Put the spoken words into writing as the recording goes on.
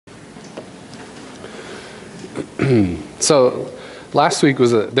So last week we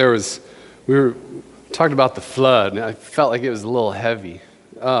were talking about the flood, and I felt like it was a little heavy.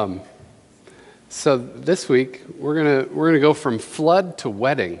 So this week we're gonna go from flood to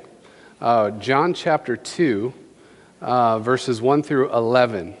wedding. John chapter 2, verses 1 through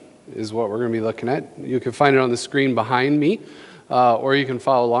 11 is what we're going to be looking at. You can find it on the screen behind me, or you can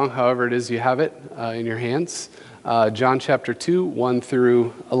follow along however it is you have it in your hands. John chapter 2, 1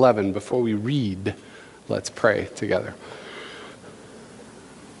 through 11. Before we read, let's pray together.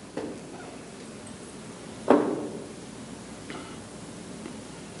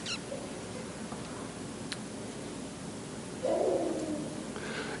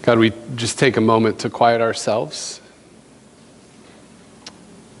 God, we just take a moment to quiet ourselves.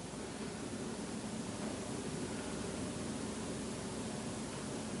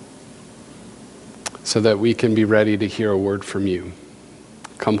 So that we can be ready to hear a word from you.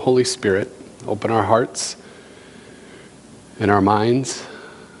 Come, Holy Spirit, open our hearts and our minds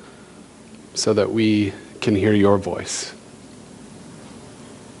so that we can hear your voice.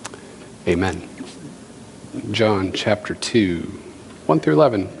 Amen. John chapter 2. 1 through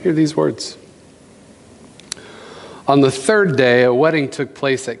 11, hear these words. On the third day, a wedding took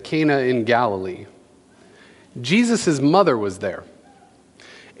place at Cana in Galilee. Jesus' mother was there,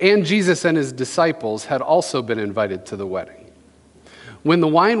 and Jesus and his disciples had also been invited to the wedding. When the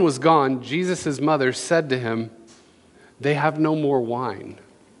wine was gone, Jesus' mother said to him, "They have no more wine."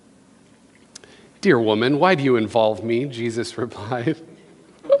 "Dear woman, why do you involve me?" Jesus replied.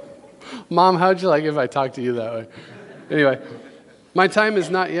 Mom, how'd you like it if I talked to you that way? Anyway. "My time has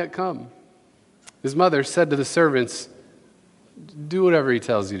not yet come." His mother said to the servants, "Do whatever he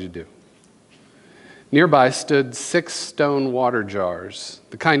tells you to do." Nearby stood 6 stone water jars,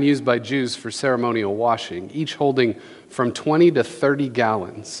 the kind used by Jews for ceremonial washing, each holding from 20 to 30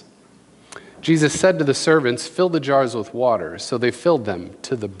 gallons. Jesus said to the servants, "Fill the jars with water," so they filled them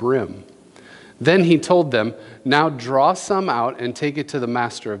to the brim. Then he told them, "Now draw some out and take it to the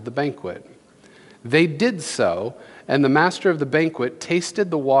master of the banquet." They did so, and the master of the banquet tasted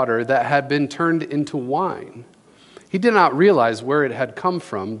the water that had been turned into wine. He did not realize where it had come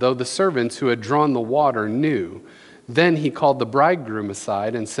from, though the servants who had drawn the water knew. Then he called the bridegroom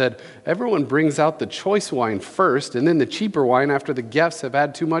aside and said, "Everyone brings out the choice wine first, and then the cheaper wine after the guests have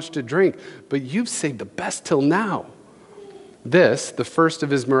had too much to drink. But you've saved the best till now." This, the first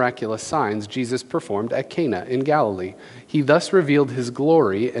of his miraculous signs, Jesus performed at Cana in Galilee. He thus revealed his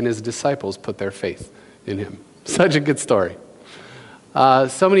glory, and his disciples put their faith in him. Such a good story.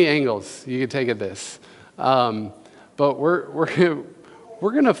 So many angles you could take at this. But we're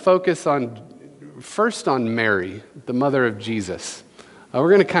going to focus first on Mary, the mother of Jesus. We're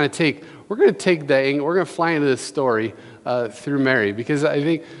going to take the angle, we're going to fly into this story through Mary, because I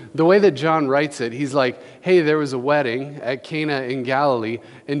think the way that John writes it, he's like, hey, there was a wedding at Cana in Galilee,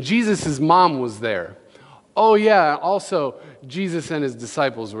 and Jesus' mom was there. Oh yeah, also Jesus and his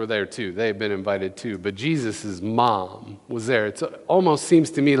disciples were there too. They had been invited too, but Jesus' mom was there. It almost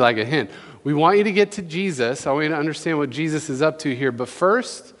seems to me like a hint. We want you to get to Jesus. I want you to understand what Jesus is up to here, but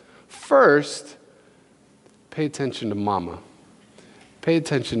first, pay attention to Mama. Pay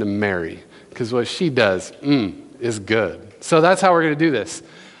attention to Mary, because what she does is good. So that's how we're going to do this.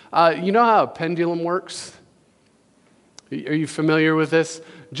 You know how a pendulum works? Are you familiar with this?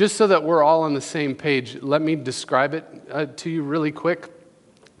 Just so that we're all on the same page, let me describe it to you really quick.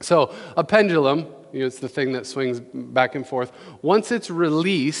 So a pendulum, it's the thing that swings back and forth. Once it's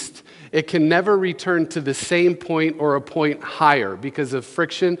released, it can never return to the same point or a point higher because of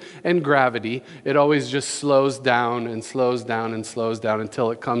friction and gravity. It always just slows down and slows down and slows down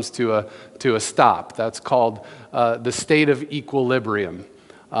until it comes to a stop. That's called the state of equilibrium.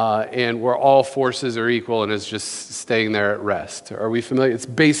 And where all forces are equal and it's just staying there at rest. Are we familiar? It's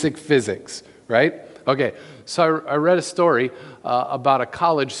basic physics, right? Okay, so I read a story about a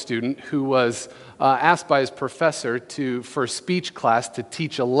college student who was asked by his professor for speech class to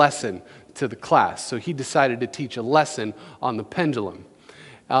teach a lesson to the class. So he decided to teach a lesson on the pendulum.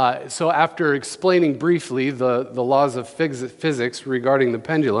 So after explaining briefly the laws of physics regarding the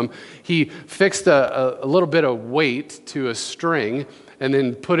pendulum, he fixed a little bit of weight to a string and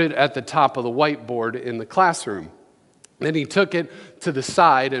then put it at the top of the whiteboard in the classroom. Then he took it to the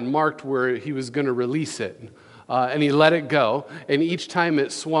side and marked where he was going to release it. And he let it go. And each time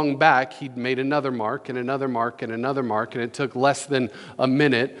it swung back, he'd made another mark and another mark and another mark. And it took less than a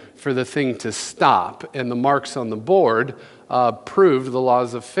minute for the thing to stop. And the marks on the board proved the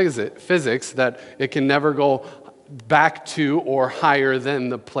laws of physics that it can never go back to or higher than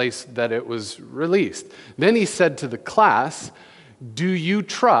the place that it was released. Then he said to the class, "Do you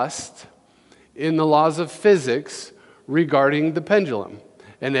trust in the laws of physics regarding the pendulum.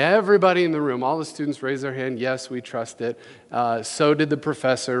 And everybody in the room, all the students raised their hand. Yes, we trust it. So did the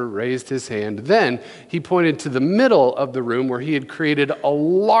professor, raised his hand. Then he pointed to the middle of the room where he had created a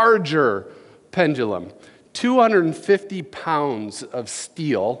larger pendulum, 250 pounds of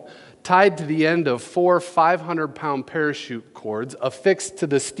steel tied to the end of 4 500-pound parachute cords affixed to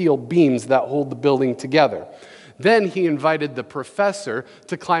the steel beams that hold the building together. Then he invited the professor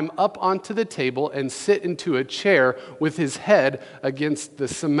to climb up onto the table and sit into a chair with his head against the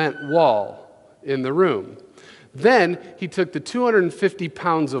cement wall in the room. Then he took the 250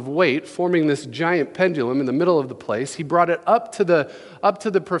 pounds of weight, forming this giant pendulum in the middle of the place. He brought it up to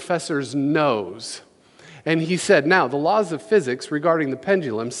the professor's nose. And he said, now, the laws of physics regarding the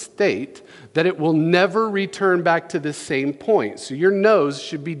pendulum state that it will never return back to the same point. So your nose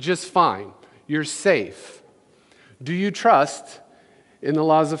should be just fine. You're safe. Do you trust in the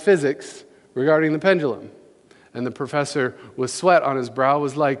laws of physics regarding the pendulum? And the professor, with sweat on his brow,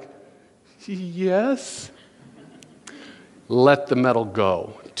 was like, yes. Let the metal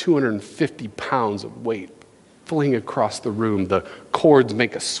go. 250 pounds of weight fling across the room. The cords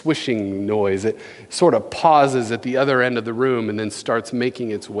make a swishing noise. It sort of pauses at the other end of the room and then starts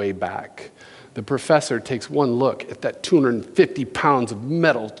making its way back. The professor takes one look at that 250 pounds of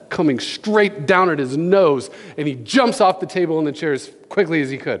metal coming straight down at his nose, and he jumps off the table and the chair as quickly as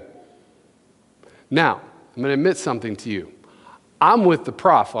he could. Now, I'm going to admit something to you. I'm with the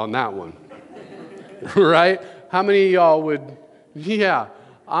prof on that one. Right? How many of y'all would, yeah,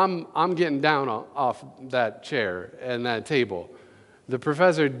 I'm getting down off that chair and that table. The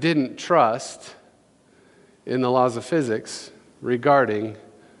professor didn't trust in the laws of physics regarding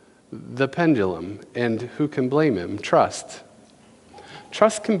the pendulum, and who can blame him? Trust.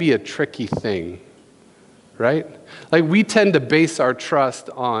 Trust can be a tricky thing, right? Like we tend to base our trust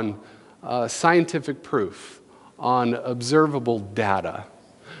on scientific proof, on observable data.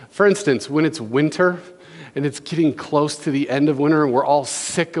 For instance, when it's winter and it's getting close to the end of winter and we're all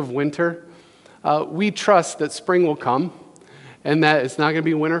sick of winter, we trust that spring will come and that it's not going to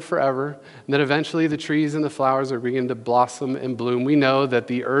be winter forever, and that eventually the trees and the flowers are beginning to blossom and bloom. We know that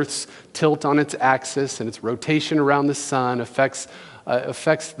the Earth's tilt on its axis and its rotation around the sun affects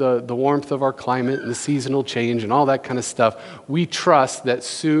the warmth of our climate and the seasonal change and all that kind of stuff. We trust that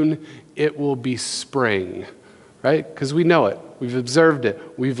soon it will be spring, right? Because we know it. We've observed it.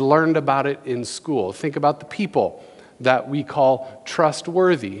 We've learned about it in school. Think about the people that we call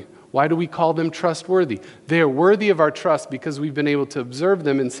trustworthy. Why do we call them trustworthy? They are worthy of our trust because we've been able to observe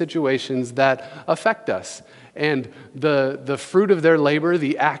them in situations that affect us. And the fruit of their labor,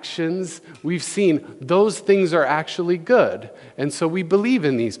 the actions we've seen, those things are actually good. And so we believe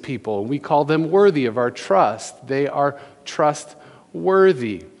in these people. We call them worthy of our trust. They are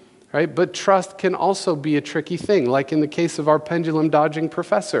trustworthy, right? But trust can also be a tricky thing, like in the case of our pendulum dodging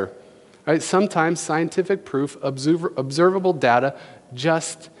professor, right? Sometimes scientific proof, observable data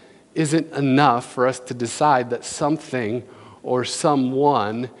just isn't enough for us to decide that something or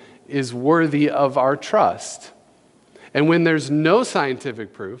someone is worthy of our trust. And when there's no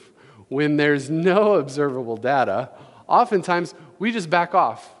scientific proof, when there's no observable data, oftentimes we just back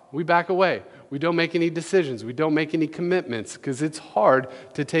off. We back away. We don't make any decisions. We don't make any commitments because it's hard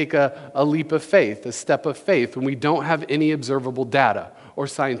to take a leap of faith, a step of faith, when we don't have any observable data or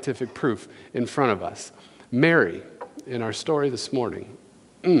scientific proof in front of us. Mary, in our story this morning,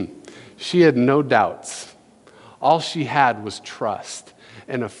 she had no doubts. All she had was trust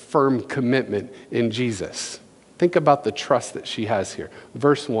and a firm commitment in Jesus. Think about the trust that she has here.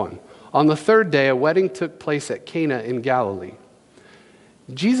 Verse 1. On the third day, a wedding took place at Cana in Galilee.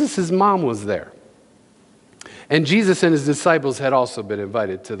 Jesus' mom was there. And Jesus and his disciples had also been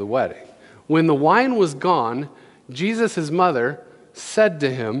invited to the wedding. When the wine was gone, Jesus' mother said to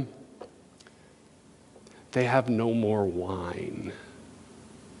him, "They have no more wine."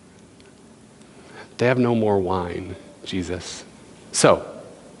 They have no more wine, Jesus. So,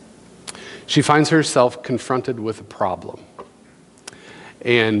 she finds herself confronted with a problem.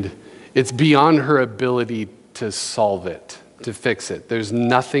 And it's beyond her ability to solve it, to fix it. There's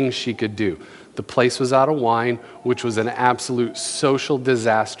nothing she could do. The place was out of wine, which was an absolute social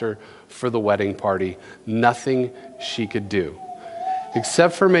disaster for the wedding party. Nothing she could do,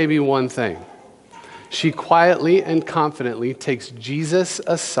 except for maybe one thing. She quietly and confidently takes Jesus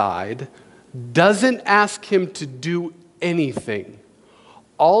aside, doesn't ask him to do anything.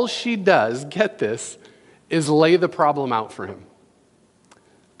 All she does, get this, is lay the problem out for him.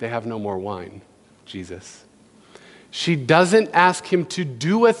 They have no more wine, Jesus. She doesn't ask him to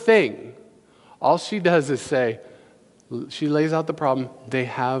do a thing. All she does is say, She lays out the problem. They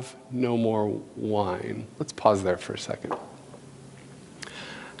have no more wine. Let's pause there for a second.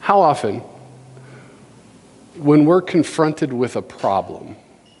 How often, when we're confronted with a problem,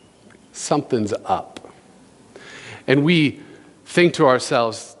 something's up, and we think to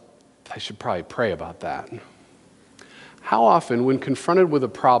ourselves, I should probably pray about that. How often, when confronted with a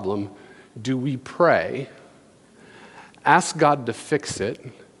problem, do we pray, ask God to fix it,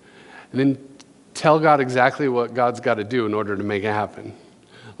 and then tell God exactly what God's got to do in order to make it happen?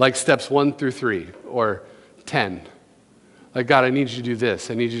 Like steps 1 through 3 or 10. Like, God, I need you to do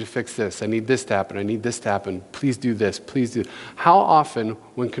this. I need you to fix this. I need this to happen. I need this to happen. Please do this. Please do. How often,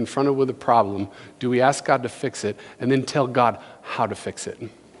 when confronted with a problem, do we ask God to fix it and then tell God how to fix it?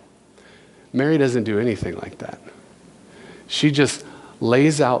 Mary doesn't do anything like that. She just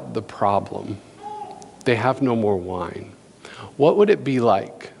lays out the problem. They have no more wine. What would it be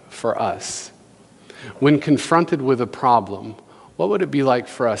like for us when confronted with a problem? What would it be like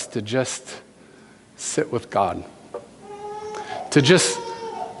for us to just sit with God? To just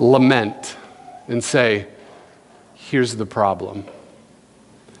lament and say, here's the problem.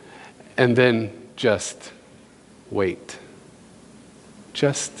 And then just wait.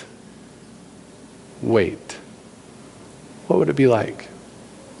 Just wait. What would it be like?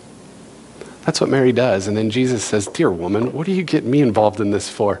 That's what Mary does. And then Jesus says, dear woman, what are you getting me involved in this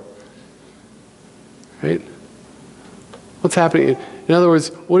for? Right? What's happening? In other words,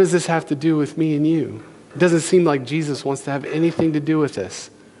 what does this have to do with me and you? It doesn't seem like Jesus wants to have anything to do with this,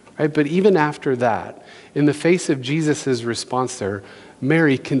 right? But even after that, in the face of Jesus' response to her,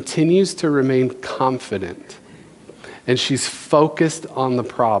 Mary continues to remain confident, and she's focused on the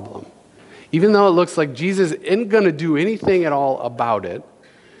problem. Even though it looks like Jesus isn't going to do anything at all about it,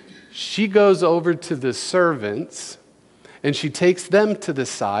 she goes over to the servants, and she takes them to the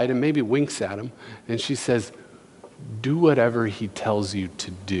side and maybe winks at them, and she says, do whatever he tells you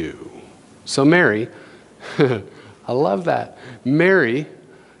to do. So Mary, I love that. Mary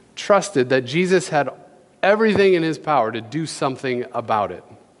trusted that Jesus had everything in his power to do something about it,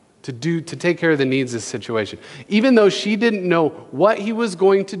 to take care of the needs of the situation. Even though she didn't know what he was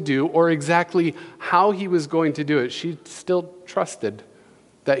going to do or exactly how he was going to do it, she still trusted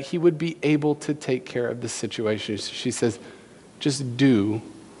that he would be able to take care of the situation. She says, just do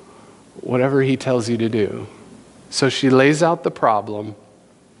whatever he tells you to do. So she lays out the problem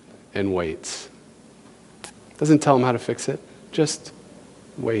and waits. Doesn't tell him how to fix it, just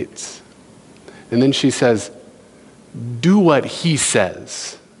waits. And then she says, do what he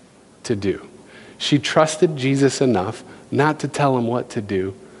says to do. She trusted Jesus enough not to tell him what to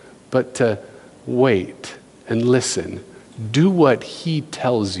do, but to wait and listen. Do what he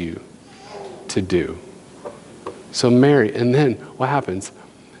tells you to do. So Mary, and then what happens?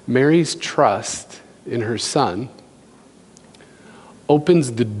 Mary's trust in her son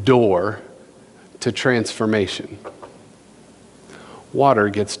opens the door to transformation. Water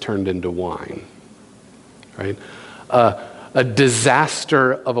gets turned into wine, right? A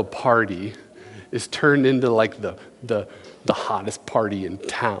disaster of a party is turned into like the hottest party in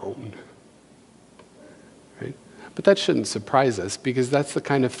town, right? But that shouldn't surprise us because that's the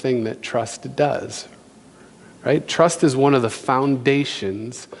kind of thing that trust does, right? Trust is one of the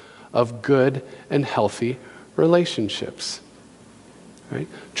foundations of good and healthy relationships. Right?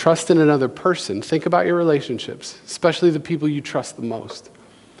 Trust in another person. Think about your relationships, especially the people you trust the most.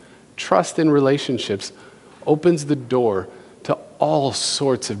 Trust in relationships opens the door to all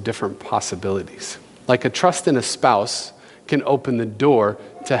sorts of different possibilities. Like a trust in a spouse can open the door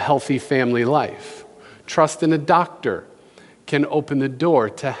to healthy family life. Trust in a doctor can open the door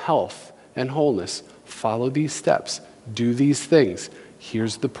to health and wholeness. Follow these steps. Do these things.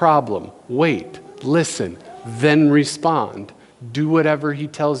 Here's the problem. Wait, listen, then respond. Do whatever he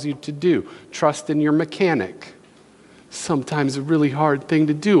tells you to do. Trust in your mechanic. Sometimes a really hard thing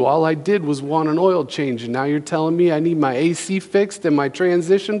to do. All I did was want an oil change, and now you're telling me I need my AC fixed and my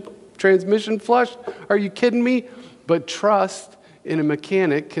transmission flushed? Are you kidding me? But trust in a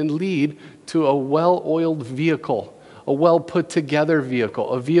mechanic can lead to a well-oiled vehicle, a well-put-together vehicle,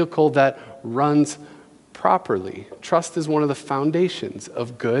 a vehicle that runs properly. Trust is one of the foundations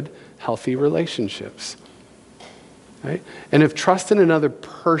of good, healthy relationships. Right? And if trust in another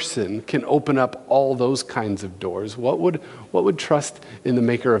person can open up all those kinds of doors, what would trust in the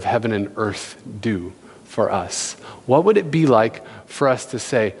maker of heaven and earth do for us? What would it be like for us to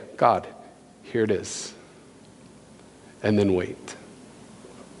say, God, here it is, and then wait.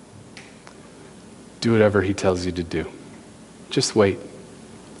 Do whatever he tells you to do. Just wait.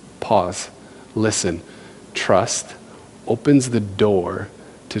 Pause. Listen. Trust opens the door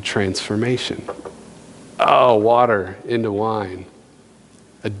to transformation. Oh, water into wine.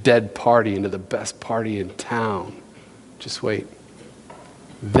 A dead party into the best party in town. Just wait.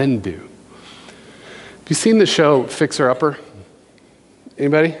 Then do. Have you seen the show Fixer Upper?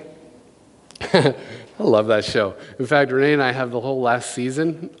 Anybody? I love that show. In fact, Renee and I have the whole last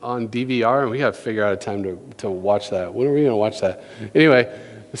season on DVR, and we have to figure out a time to watch that. When are we going to watch that? Anyway,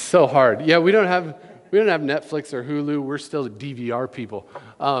 it's so hard. Yeah, we don't have Netflix or Hulu. We're still DVR people.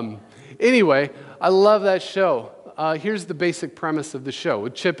 Anyway, I love that show. Here's the basic premise of the show.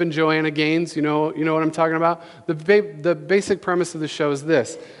 With Chip and Joanna Gaines, you know what I'm talking about? The basic premise of the show is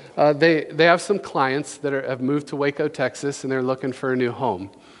this. They have some clients that have moved to Waco, Texas, and they're looking for a new home.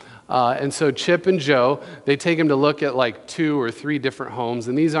 And so Chip and Joe, they take them to look at like 2 or 3 different homes,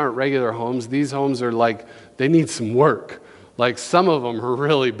 and these aren't regular homes. These homes are like, they need some work. Like some of them are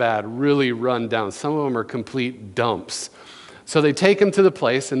really bad, really run down. Some of them are complete dumps. So they take them to the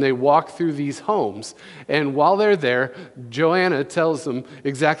place and they walk through these homes. And while they're there, Joanna tells them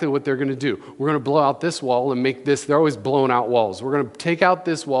exactly what they're going to do. We're going to blow out this wall and make this, they're always blowing out walls. We're going to take out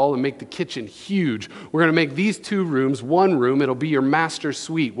this wall and make the kitchen huge. We're going to make these 2 rooms, 1 room. It'll be your master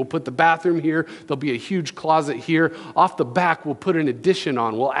suite. We'll put the bathroom here. There'll be a huge closet here. Off the back, we'll put an addition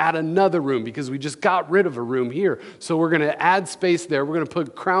on. We'll add another room because we just got rid of a room here. So we're going to add space there. We're going to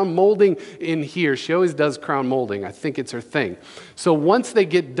put crown molding in here. She always does crown molding. I think it's her thing. So once they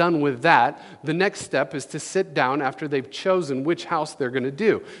get done with that, the next step is to sit down after they've chosen which house they're going to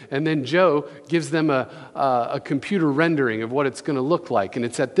do. And then Joe gives them a computer rendering of what it's going to look like. And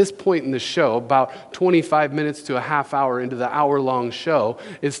it's at this point in the show, about 25 minutes to a half hour into the hour-long show,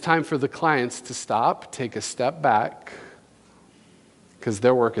 it's time for the clients to stop, take a step back, because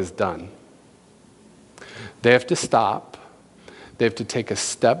their work is done. They have to stop. They have to take a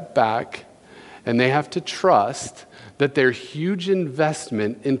step back, and they have to trust that their huge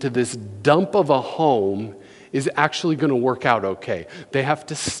investment into this dump of a home is actually going to work out okay. They have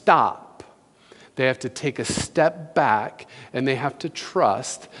to stop. They have to take a step back, and they have to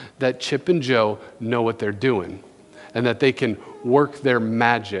trust that Chip and Joe know what they're doing and that they can work their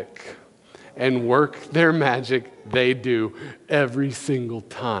magic. And work their magic they do every single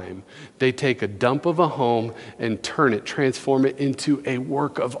time. They take a dump of a home and transform it into a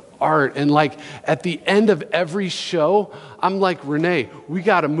work of art. And like at the end of every show, I'm like, Renee, we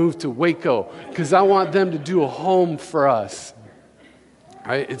got to move to Waco because I want them to do a home for us.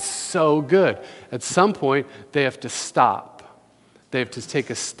 Right? It's so good. At some point, they have to stop. They have to take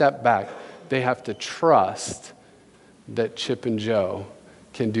a step back. They have to trust that Chip and Joe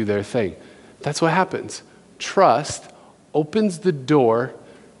can do their thing. That's what happens. Trust opens the door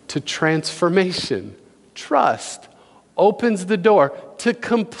to transformation. Trust opens the door to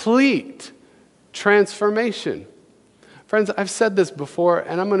complete transformation. Friends, I've said this before,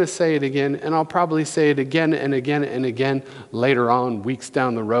 and I'm going to say it again, and I'll probably say it again and again and again later on, weeks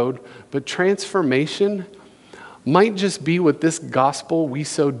down the road. But transformation might just be what this gospel we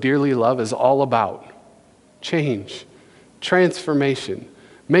so dearly love is all about. Change, transformation,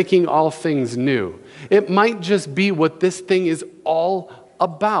 making all things new. It might just be what this thing is all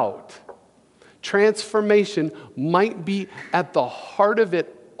about. Transformation might be at the heart of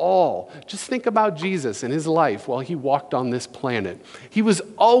it all. Just think about Jesus and his life while he walked on this planet. He was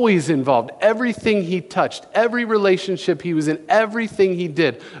always involved. Everything he touched, every relationship he was in, everything he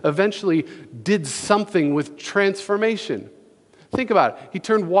did, eventually did something with transformation. Think about it. He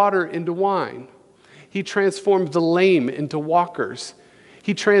turned water into wine. He transformed the lame into walkers.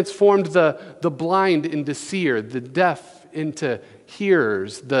 He transformed the blind into seer, the deaf into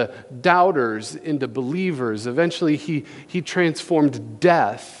hearers, the doubters into believers. Eventually, he transformed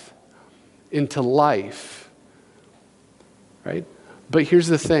death into life. Right? But here's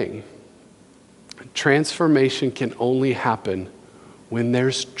the thing. Transformation can only happen when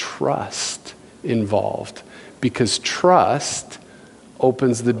there's trust involved, because trust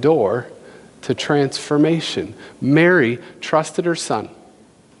opens the door to transformation. Mary trusted her son.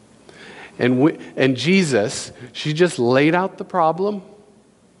 And Jesus, she just laid out the problem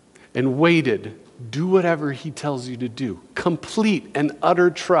and waited. Do whatever he tells you to do. Complete and utter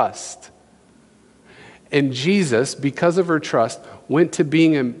trust. And Jesus, because of her trust, went to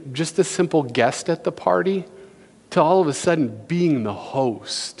being just a simple guest at the party to all of a sudden being the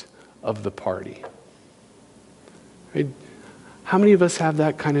host of the party. Right? How many of us have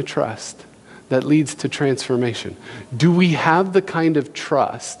that kind of trust that leads to transformation? Do we have the kind of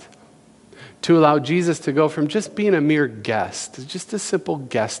trust to allow Jesus to go from just being a mere guest, just a simple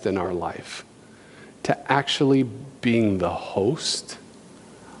guest in our life, to actually being the host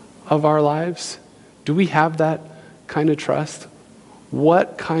of our lives? Do we have that kind of trust?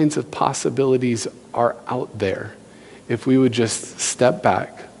 What kinds of possibilities are out there if we would just step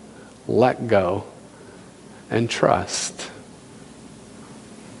back, let go, and trust?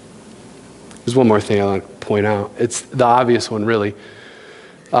 There's one more thing I want to point out. It's the obvious one, really.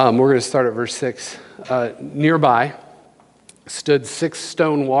 We're going to start at verse 6. Nearby stood 6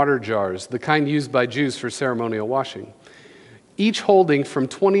 stone water jars, the kind used by Jews for ceremonial washing, each holding from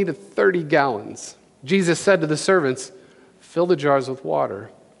 20 to 30 gallons. Jesus said to the servants, "Fill the jars with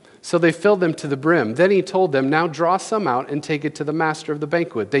water." So they filled them to the brim. Then he told them, "Now draw some out and take it to the master of the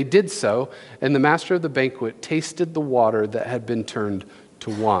banquet." They did so, and the master of the banquet tasted the water that had been turned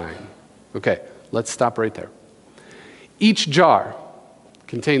to wine. Okay, let's stop right there. Each jar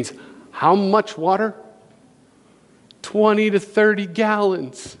contains how much water? 20 to 30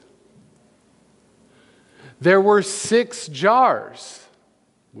 gallons. There were 6 jars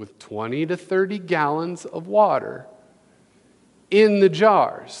with 20 to 30 gallons of water in the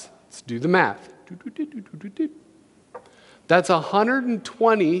jars. Let's do the math. That's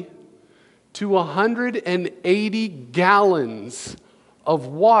 120 to 180 gallons of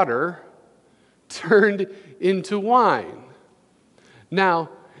water turned into wine. Now,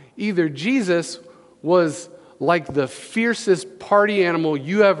 either Jesus was like the fiercest party animal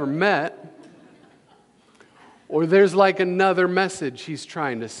you ever met, or there's like another message he's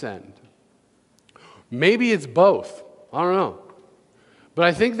trying to send. Maybe it's both. I don't know. But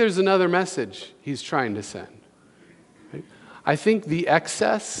I think there's another message he's trying to send. Right? I think the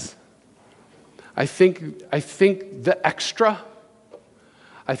excess, I think the extra,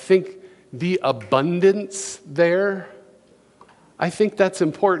 I think the abundance there, I think that's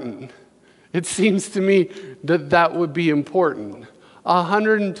important. It seems to me that that would be important.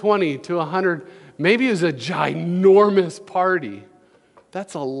 120 to 100, maybe it was a ginormous party.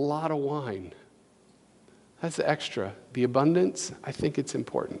 That's a lot of wine. That's extra. The abundance, I think it's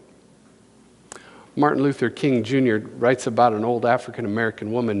important. Martin Luther King Jr. writes about an old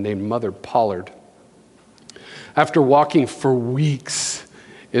African-American woman named Mother Pollard. After walking for weeks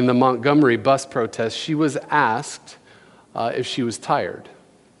in the Montgomery bus protest, she was asked if she was tired.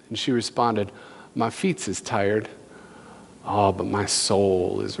 And she responded, "My feet is tired. Oh, but my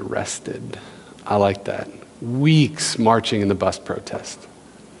soul is rested." I like that. Weeks marching in the bus protest.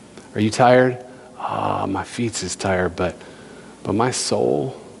 Are you tired? Ah, my feet is tired, but my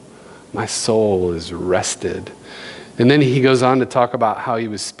soul is rested. And then he goes on to talk about how he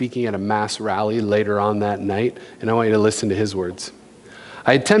was speaking at a mass rally later on that night, and I want you to listen to his words.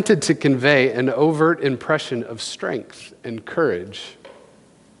 "I attempted to convey an overt impression of strength and courage,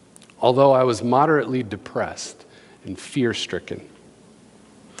 although I was moderately depressed and fear-stricken.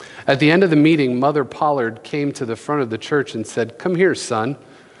 At the end of the meeting, Mother Pollard came to the front of the church and said, 'Come here, son.'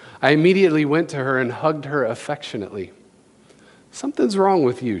 I immediately went to her and hugged her affectionately. 'Something's wrong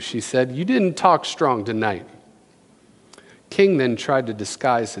with you,' she said. 'You didn't talk strong tonight.' King then tried to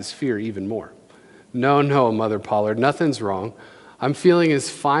disguise his fear even more. 'No, Mother Pollard, nothing's wrong. I'm feeling as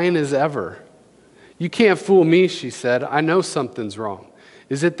fine as ever.' 'You can't fool me,' she said. 'I know something's wrong.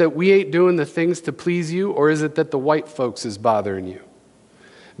 Is it that we ain't doing the things to please you, or is it that the white folks is bothering you?'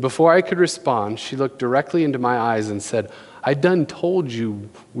 Before I could respond, she looked directly into my eyes and said, 'I done told you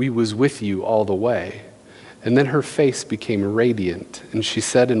we was with you all the way.' And then her face became radiant, and she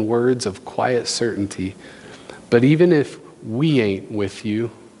said in words of quiet certainty, 'But even if we ain't with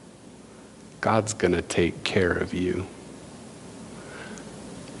you, God's gonna take care of you.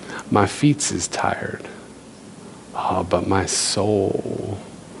 My feet is tired. Oh, but my soul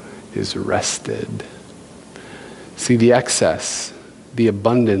is rested.'" See, the excess, the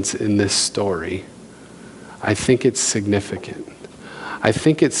abundance in this story, I think it's significant. I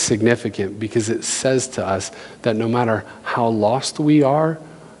think it's significant because it says to us that no matter how lost we are,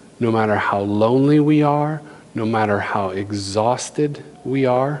 no matter how lonely we are, no matter how exhausted we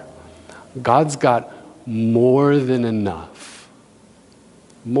are, God's got more than enough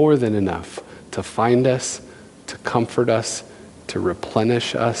to find us, to comfort us, to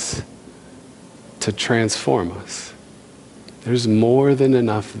replenish us, to transform us. There's more than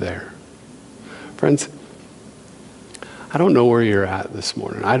enough there. Friends, I don't know where you're at this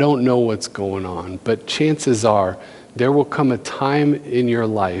morning. I don't know what's going on, but chances are there will come a time in your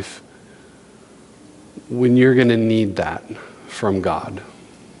life when you're going to need that from God.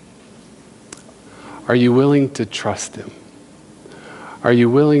 Are you willing to trust Him? Are you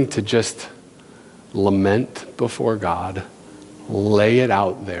willing to just lament before God, lay it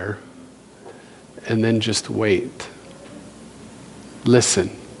out there, and then just wait? Listen.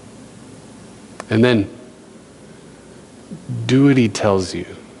 And then do what He tells you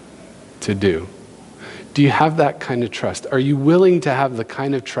to do. Do you have that kind of trust? Are you willing to have the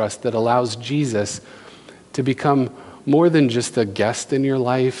kind of trust that allows Jesus to become more than just a guest in your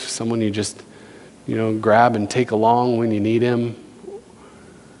life, someone you just, grab and take along when you need him?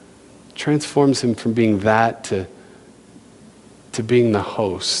 Transforms him from being that to being the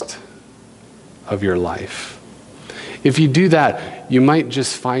host of your life. If you do that, you might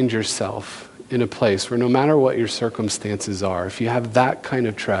just find yourself in a place where no matter what your circumstances are, if you have that kind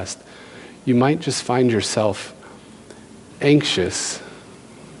of trust, you might just find yourself anxious,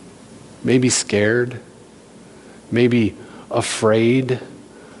 maybe scared, maybe afraid,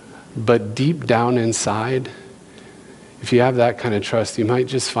 but deep down inside, if you have that kind of trust, you might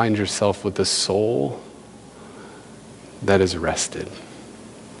just find yourself with a soul that is rested,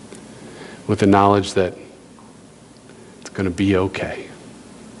 with the knowledge that it's going to be okay.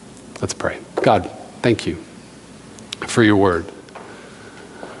 Let's pray. God, thank you for your word.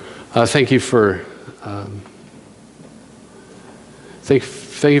 Thank you for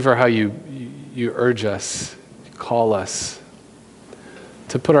thank you for how you urge us, call us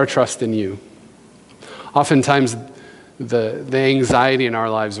to put our trust in you. Oftentimes, the anxiety in our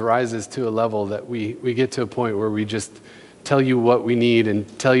lives rises to a level that we get to a point where we just tell you what we need and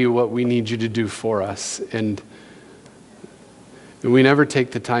tell you what we need you to do for us. And we never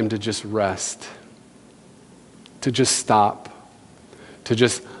take the time to just rest, to just stop, to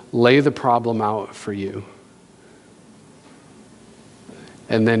just lay the problem out for you,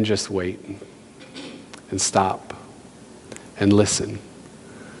 and then just wait and stop and listen,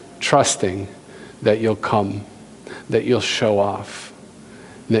 trusting that you'll come, that you'll show off,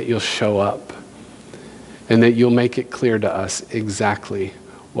 that you'll show up, and that you'll make it clear to us exactly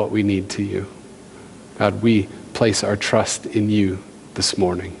what we need to you. God, we place our trust in you this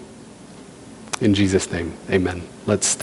morning. In Jesus' name, amen. Let's